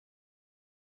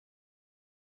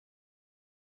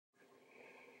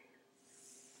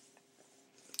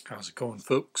How's it going,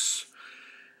 folks?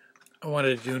 I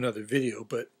wanted to do another video,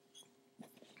 but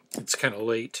it's kind of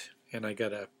late, and I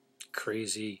got a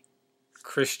crazy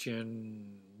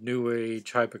Christian, New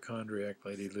Age, hypochondriac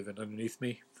lady living underneath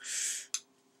me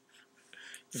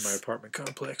in my apartment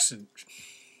complex, and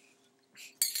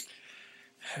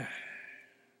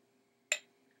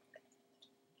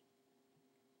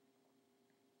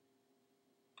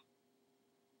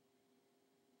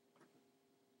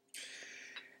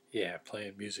yeah,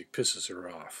 playing music pisses her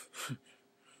off.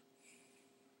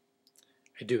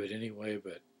 I do it anyway,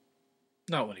 but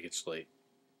not when it gets late.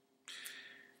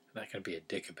 I'm not going to be a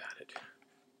dick about it,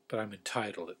 but I'm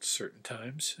entitled at certain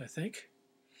times, I think.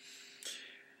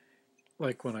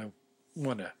 Like when I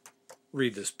want to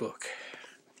read this book.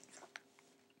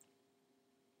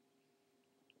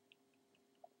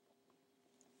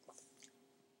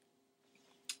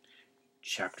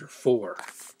 Chapter 4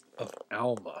 of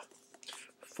Alma,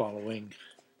 following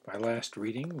my last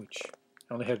reading, which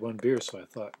I only had one beer, so I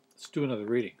thought, let's do another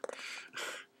reading.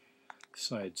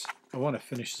 Besides, I want to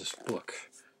finish this book,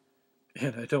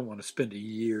 and I don't want to spend a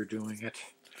year doing it.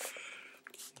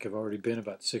 I think I've already been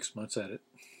about 6 months at it.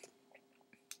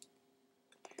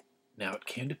 Now it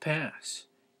came to pass,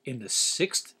 in the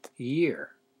 6th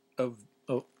year of,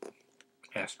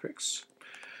 asterisks,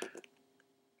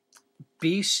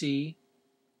 BC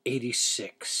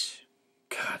 86.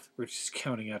 God, we're just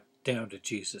counting out down to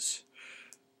Jesus.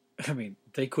 I mean,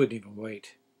 they couldn't even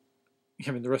wait.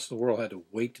 I mean, the rest of the world had to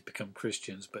wait to become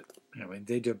Christians, but I mean,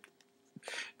 they jumped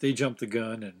the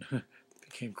gun and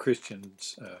became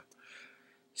Christians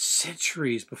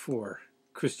centuries before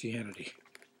Christianity.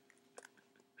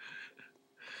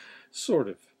 Sort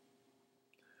of.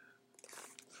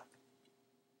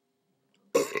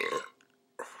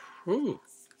 Ooh,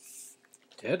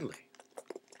 deadly.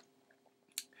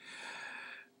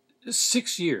 The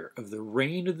 6th year of the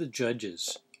reign of the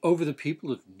judges over the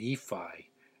people of Nephi,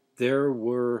 there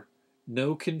were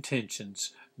no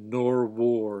contentions nor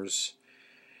wars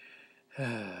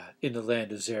in the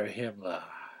land of Zarahemla,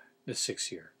 the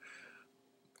 6th year.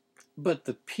 But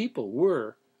the people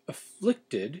were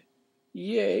afflicted,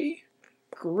 yea,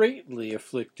 greatly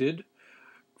afflicted,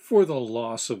 for the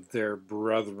loss of their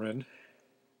brethren,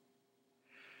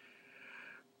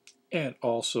 and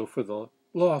also for the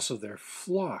loss of their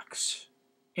flocks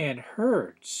and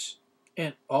herds,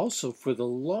 and also for the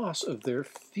loss of their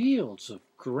fields of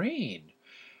grain,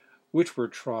 which were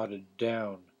trodden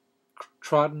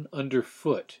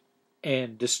underfoot,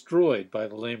 and destroyed by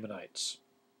the Lamanites.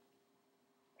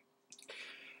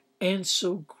 And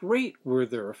so great were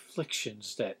their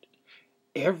afflictions that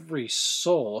every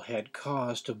soul had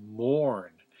cause to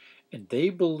mourn, and they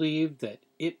believed that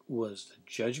it was the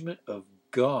judgment of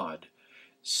God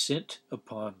sent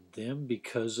upon them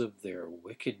because of their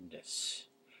wickedness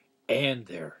and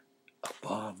their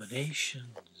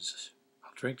abominations.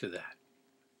 I'll drink to that.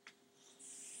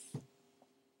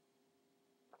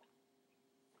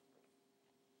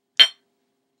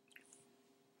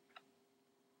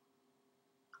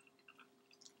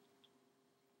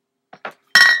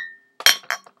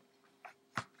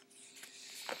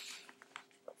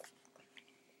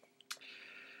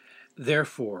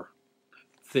 Therefore,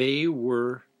 they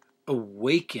were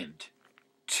awakened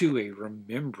to a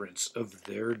remembrance of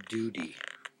their duty,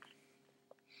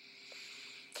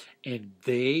 and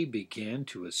they began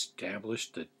to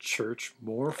establish the church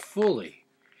more fully.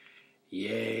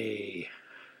 Yea,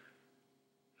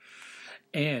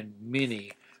 and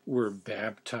many were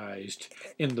baptized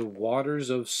in the waters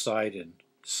of Sidon,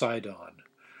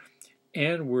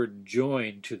 and were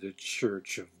joined to the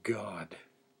church of God.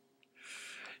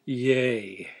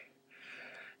 Yea,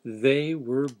 they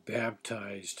were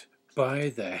baptized by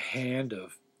the hand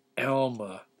of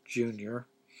Alma Jr.,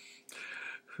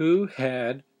 who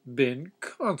had been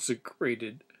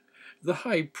consecrated the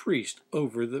high priest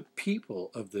over the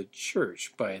people of the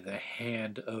church by the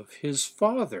hand of his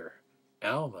father,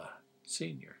 Alma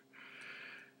Sr.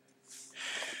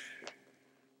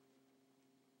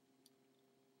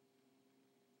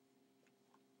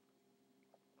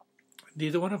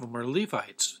 Neither one of them are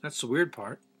Levites. That's the weird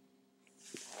part.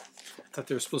 I thought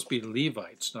they were supposed to be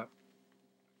Levites, not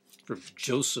from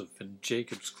Joseph and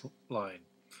Jacob's line.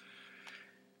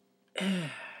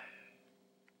 And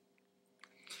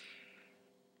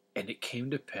it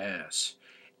came to pass,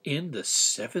 in the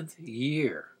 7th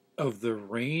year of the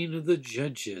reign of the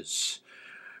judges,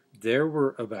 there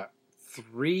were about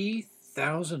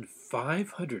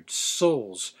 3,500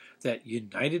 souls that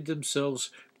united themselves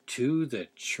to the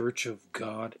church of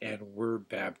God and were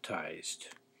baptized.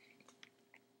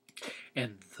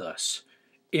 And thus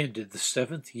ended the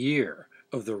 7th year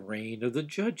of the reign of the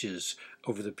judges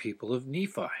over the people of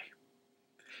Nephi.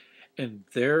 And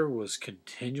there was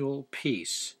continual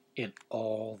peace in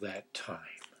all that time.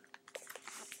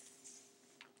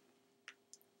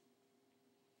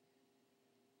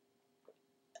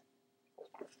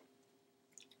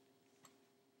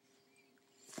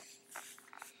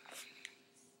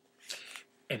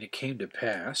 And it came to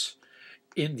pass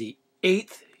in the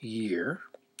 8th year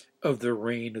of the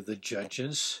reign of the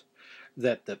judges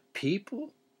that the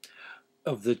people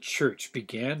of the church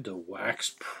began to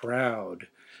wax proud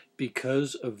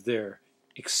because of their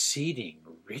exceeding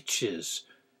riches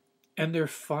and their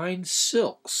fine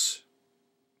silks,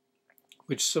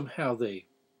 which somehow I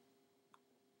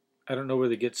don't know where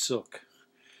they get silk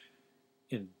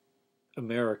in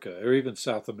America or even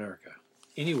South America,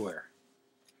 anywhere.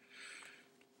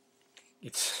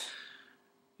 It's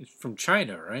from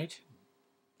China, right?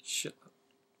 Shit.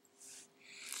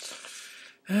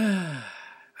 I'm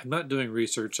not doing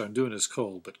research, I'm doing this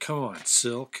cold, but come on,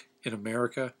 silk in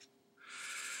America.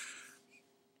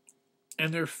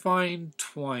 And their fine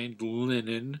twined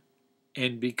linen,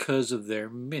 and because of their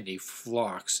many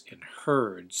flocks and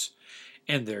herds,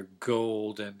 and their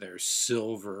gold and their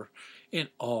silver, and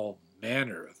all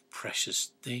manner of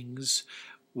precious things,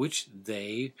 which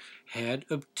they had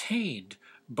obtained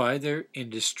by their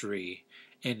industry,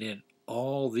 and in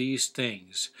all these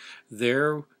things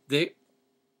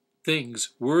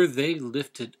were they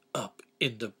lifted up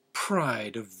in the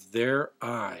pride of their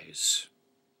eyes.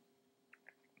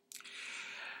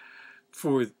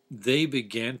 For they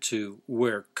began to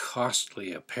wear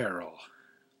costly apparel.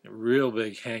 A real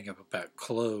big hang-up about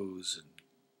clothes and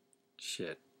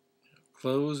shit.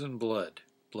 Clothes and blood.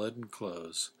 Blood and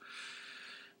clothes.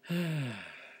 And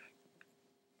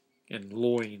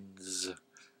loins.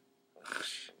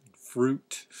 And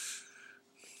fruit.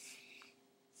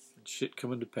 And shit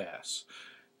coming to pass.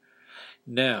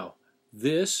 Now,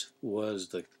 this was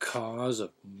the cause of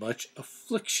much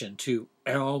affliction to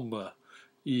Alma,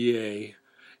 yea,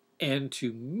 and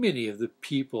to many of the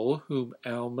people whom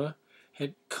Alma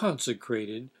had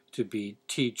consecrated to be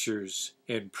teachers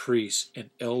and priests and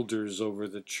elders over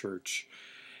the church.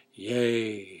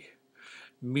 Yea,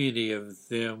 many of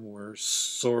them were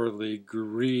sorely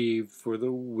grieved for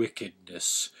the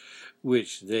wickedness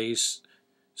which they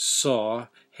saw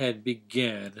had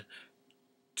began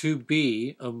to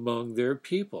be among their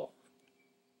people.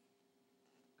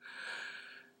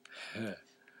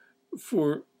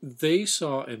 For they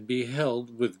saw and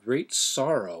beheld with great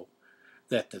sorrow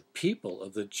that the people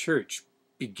of the church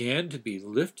began to be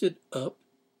lifted up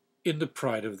in the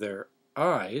pride of their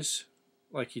eyes,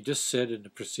 like he just said in the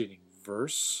preceding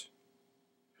verse.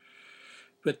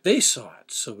 But they saw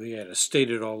it, so we had to state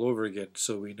it all over again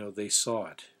so we know they saw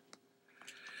it.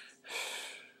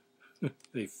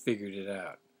 They figured it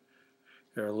out.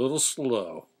 They're a little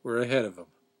slow. We're ahead of them.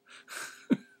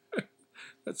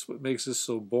 That's what makes this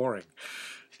so boring.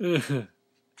 That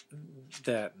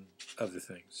and other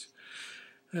things.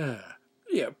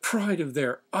 Pride of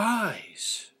their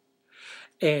eyes.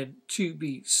 And to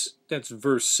be, that's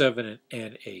verse 7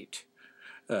 and 8.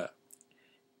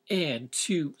 And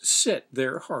to set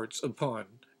their hearts upon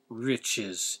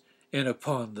riches and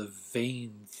upon the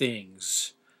vain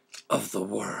things of the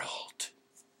world.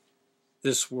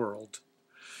 This world.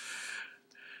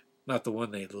 Not the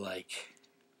one they like.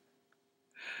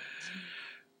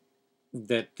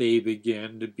 That they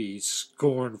began to be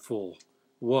scornful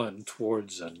one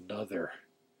towards another,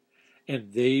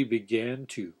 and they began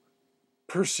to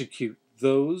persecute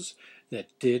those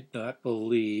that did not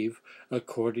believe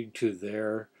according to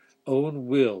their own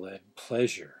will and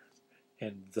pleasure.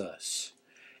 And thus,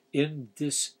 in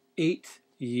this 8th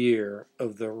year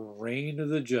of the reign of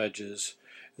the judges,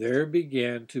 there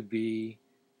began to be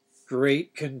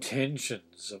great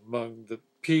contentions among the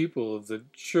people of the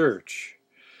church.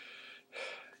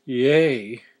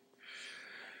 Yea,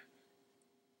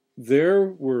 there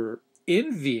were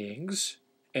envyings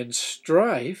and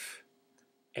strife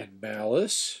and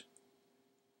malice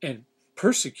and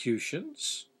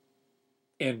persecutions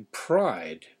and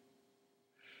pride,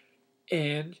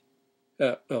 and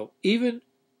even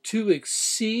to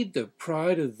exceed the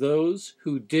pride of those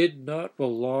who did not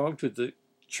belong to the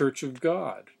church of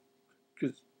God,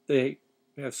 because they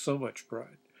have so much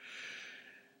pride.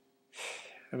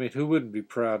 I mean, who wouldn't be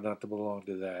proud not to belong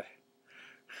to that?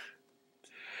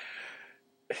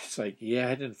 It's like, yeah,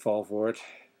 I didn't fall for it.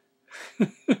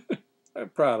 I'm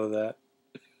proud of that.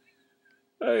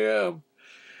 I am.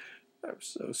 I'm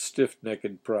so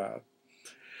stiff-necked proud.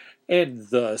 And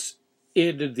thus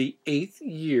ended the 8th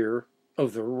year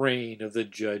of the reign of the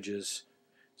judges.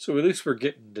 So at least we're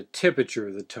getting the temperature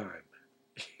of the time.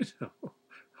 You know,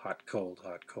 hot, cold,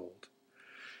 hot, cold.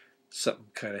 Something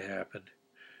kind of happened.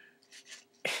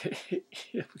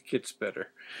 It gets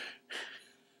better.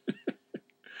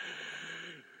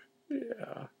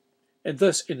 Yeah. And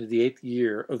thus into the 8th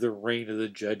year of the reign of the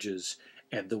judges,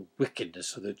 and the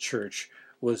wickedness of the church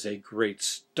was a great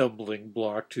stumbling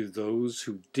block to those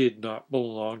who did not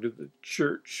belong to the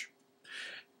church.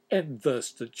 And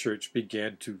thus the church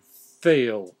began to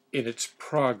fail in its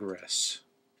progress.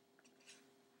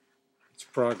 Its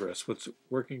progress. What's it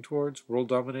working towards? World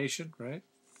domination, right?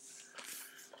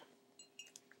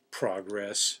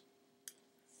 Progress.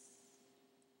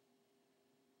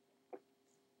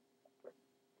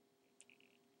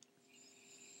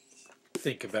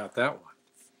 Think about that one.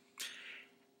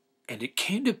 And it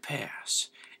came to pass,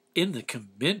 in the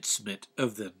commencement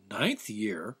of the 9th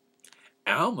year,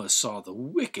 Alma saw the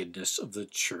wickedness of the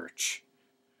church.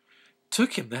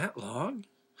 Took him that long?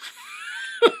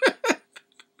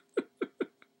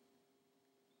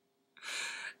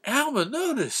 Alma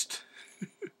noticed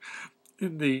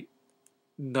in the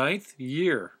 9th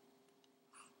year.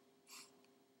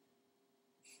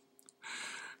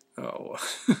 Oh.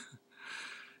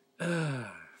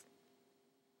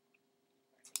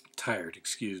 Tired,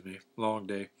 excuse me. Long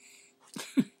day.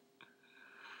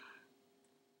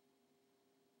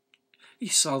 He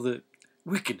saw the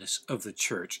wickedness of the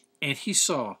church, and he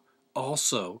saw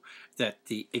also that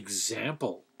the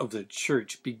example of the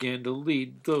church began to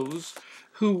lead those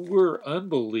who were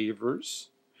unbelievers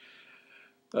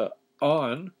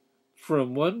on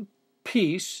from one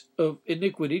piece of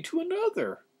iniquity to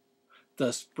another,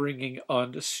 thus bringing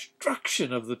on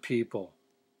destruction of the people.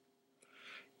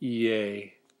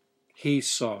 Yea, he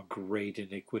saw great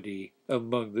iniquity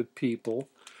among the people,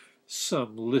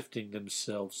 some lifting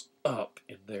themselves up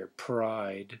in their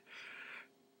pride,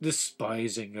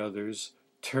 despising others,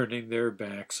 turning their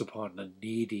backs upon the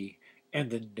needy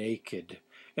and the naked,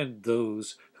 and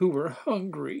those who were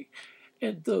hungry,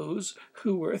 and those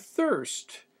who were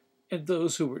athirst, and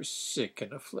those who were sick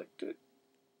and afflicted.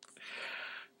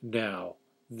 Now,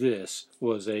 this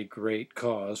was a great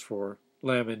cause for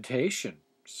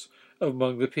lamentations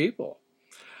among the people,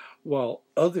 while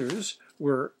others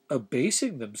were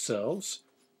abasing themselves,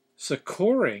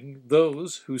 succoring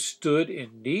those who stood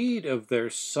in need of their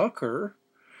succor,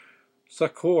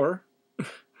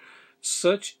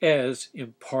 such as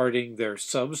imparting their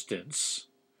substance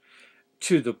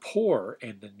to the poor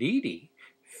and the needy,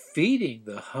 feeding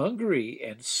the hungry,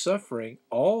 and suffering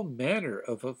all manner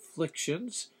of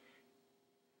afflictions.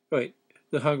 The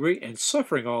hungry and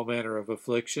suffering all manner of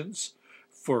afflictions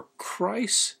for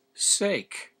Christ's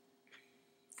sake.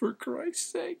 For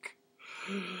Christ's sake.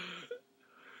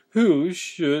 Who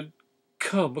should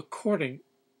come according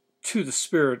to the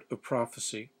spirit of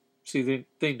prophecy. See,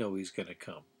 they know he's going to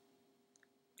come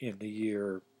in the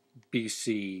year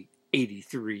BC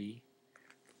 83.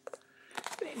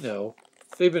 They know.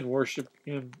 They've been worshiping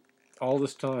him all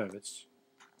this time. It's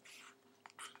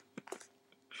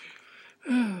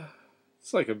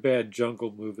like a bad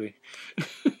jungle movie.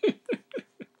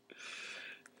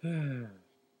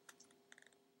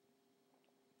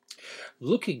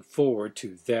 Looking forward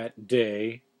to that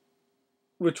day.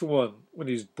 Which one? When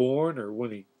he's born, or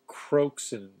when he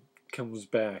croaks and comes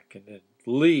back and then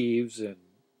leaves, and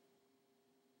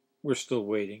we're still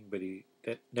waiting, but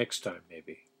that next time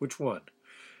maybe. Which one?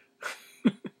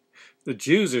 The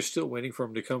Jews are still waiting for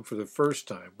him to come for the first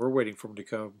time. We're waiting for him to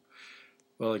come,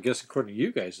 well, I guess according to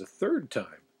you guys, the third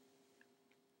time.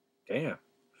 Damn.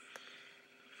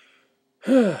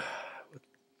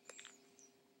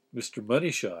 Mr. Money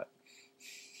Shot.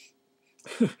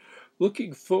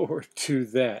 Looking forward to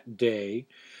that day,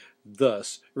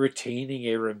 thus retaining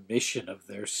a remission of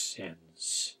their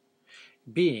sins,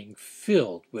 being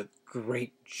filled with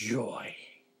great joy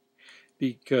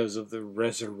because of the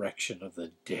resurrection of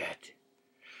the dead,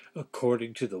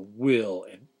 according to the will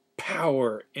and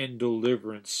power and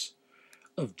deliverance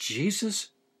of Jesus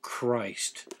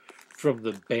Christ from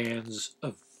the bands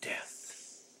of death.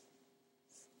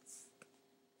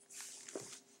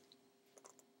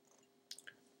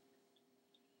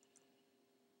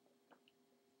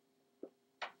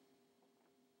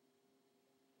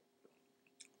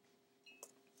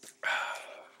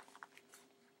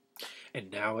 And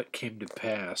now it came to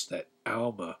pass that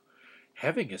Alma,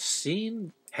 having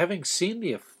seen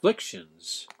the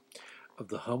afflictions of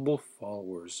the humble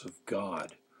followers of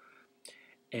God,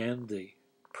 and the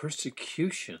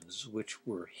persecutions which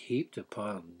were heaped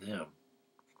upon them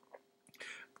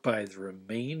by the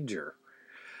remainder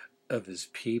of his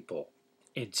people,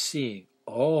 and seeing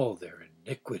all their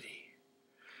iniquity,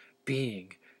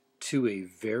 being to a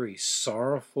very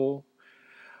sorrowful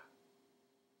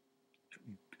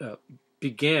uh,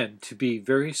 began to be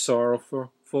very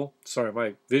sorrowful. Sorry,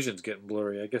 my vision's getting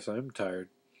blurry. I guess I'm tired.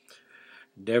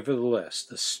 Nevertheless,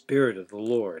 the Spirit of the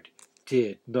Lord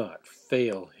did not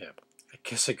fail him. I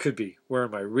guess I could be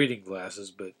wearing my reading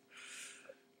glasses, but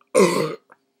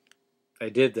I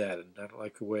did that, and I don't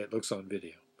like the way it looks on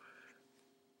video.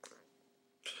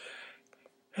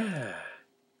 And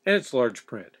it's large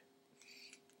print.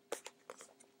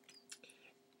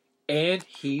 And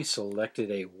he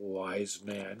selected a wise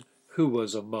man who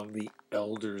was among the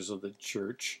elders of the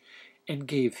church, and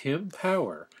gave him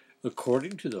power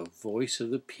according to the voice of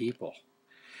the people,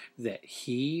 that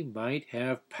he might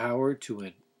have power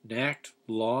to enact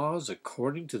laws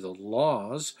according to the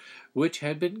laws which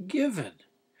had been given,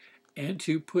 and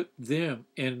to put them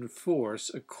in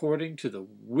force according to the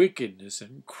wickedness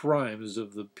and crimes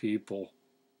of the people.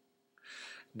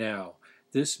 Now,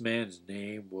 this man's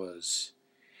name was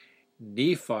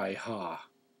Nephi-ha.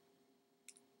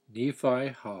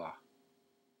 Nephi-ha.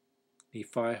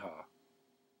 Nephi-ha.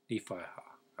 Nephi-ha.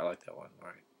 I like that one. All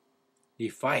right.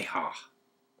 Nephi-ha.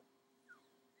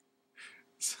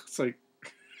 It's like,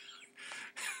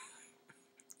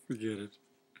 forget it.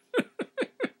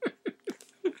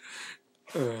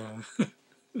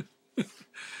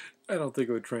 I don't think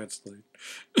it would translate.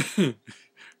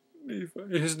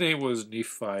 His name was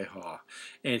Nephi-ha,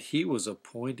 and he was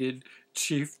appointed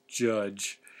chief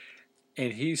judge,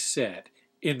 and he sat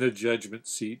in the judgment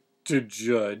seat to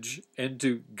judge and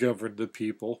to govern the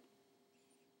people.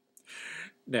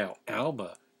 Now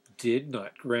Alma did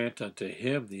not grant unto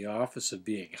him the office of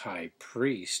being high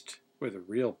priest, where the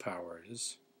real power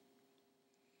is,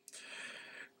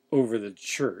 over the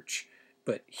church,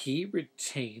 but he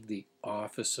retained the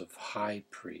office of high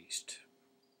priest.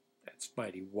 That's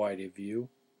mighty wide of you.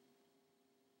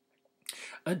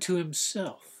 Unto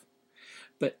himself,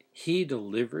 but he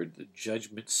delivered the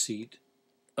judgment seat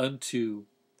unto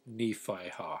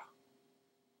Nephi-ha.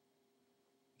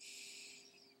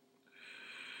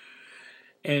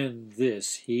 And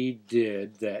this he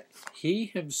did, that he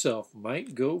himself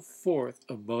might go forth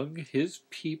among his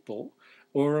people,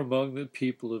 or among the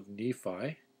people of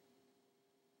Nephi.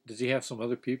 Does he have some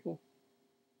other people?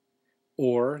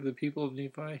 Or the people of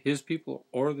Nephi? His people,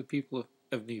 or the people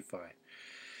of Nephi?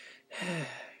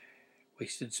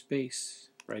 Wasting space,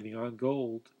 writing on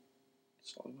gold.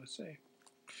 That's all I'm going to say.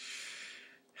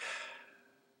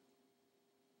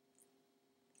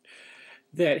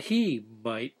 That he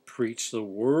might preach the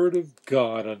word of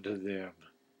God unto them,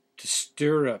 to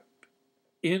stir them up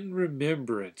in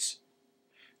remembrance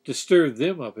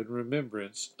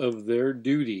of their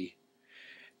duty,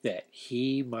 that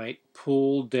he might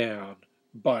pull down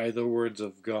by the words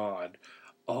of God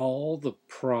all the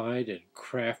pride and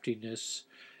craftiness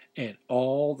and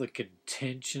all the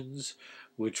contentions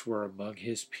which were among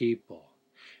his people,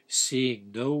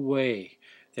 seeing no way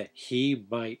that he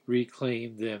might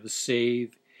reclaim them,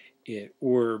 save it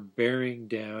were bearing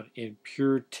down in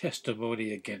pure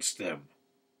testimony against them.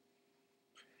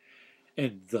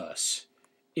 And thus,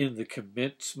 in the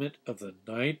commencement of the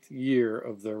 9th year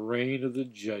of the reign of the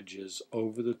judges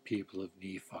over the people of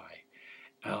Nephi,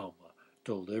 Alma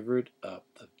delivered up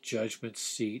the judgment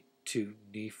seat to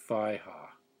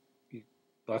Nephi-ha.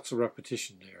 Lots of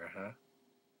repetition there, huh?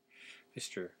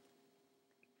 Mr.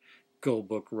 Gold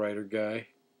Book writer guy.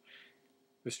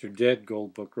 Mr. Dead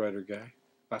Gold Book writer guy.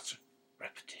 Lots of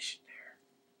repetition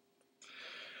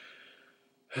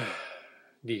there.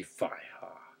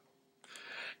 Nephi-ha.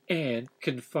 And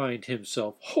confined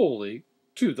himself wholly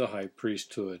to the high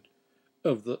priesthood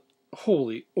of the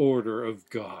holy order of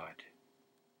God,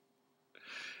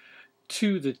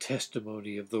 to the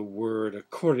testimony of the word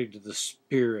according to the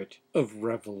spirit of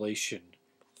revelation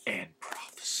and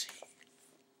prophecy.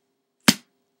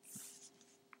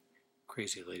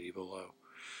 Crazy lady below.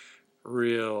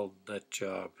 Real nut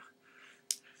job.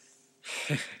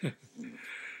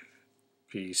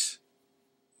 Peace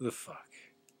the fuck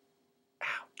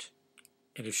out.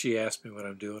 And if she asks me what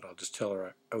I'm doing, I'll just tell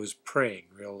her I was praying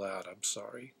real loud. I'm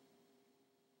sorry.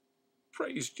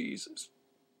 Praise Jesus.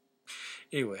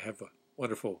 Anyway, have a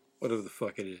wonderful, whatever the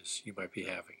fuck it is you might be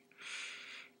having.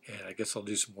 And I guess I'll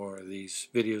do some more of these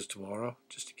videos tomorrow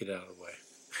just to get out of the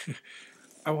way.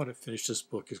 I want to finish this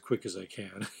book as quick as I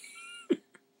can.